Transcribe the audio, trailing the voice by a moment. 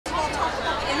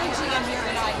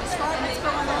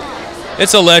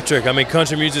It's electric. I mean,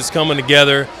 country music's coming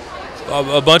together.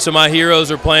 A bunch of my heroes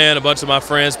are playing. A bunch of my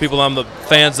friends, people I'm the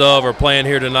fans of, are playing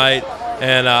here tonight.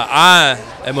 And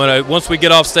once we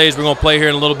get off stage, we're going to play here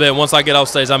in a little bit. And once I get off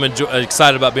stage, I'm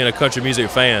excited about being a country music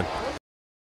fan.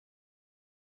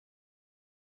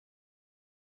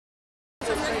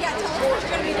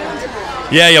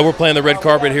 Yeah, we're playing the red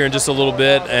carpet here in just a little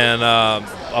bit, and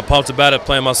I'm pumped about it,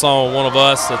 playing my song, One of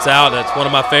Us, that's out. That's one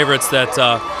of my favorites that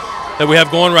we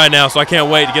have going right now, so I can't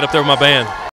wait to get up there with my band.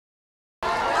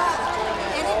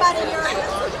 Anybody here?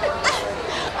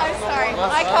 I'm sorry,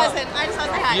 my cousin. I just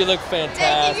want to say hi. You look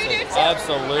fantastic. Thank you, you do too.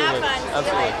 Absolutely. Have fun.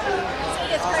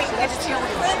 Absolutely. It's great. You get to chill with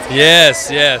friends. Yes.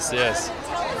 Tell us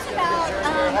about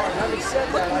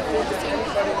looking forward to seeing you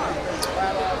perform.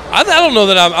 I don't know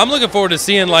that I'm looking forward to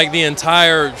seeing like the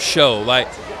entire show. Like,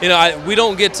 we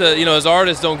don't get to, as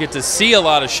artists, don't get to see a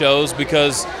lot of shows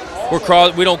because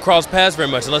we don't cross paths very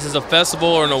much unless it's a festival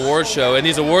or an award show. And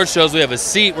these award shows, we have a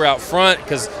seat, we're out front,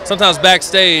 because sometimes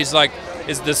backstage, like,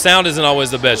 the sound isn't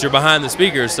always the best. You're behind the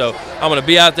speakers, so I'm going to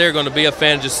be out there, going to be a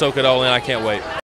fan, just soak it all in. I can't wait.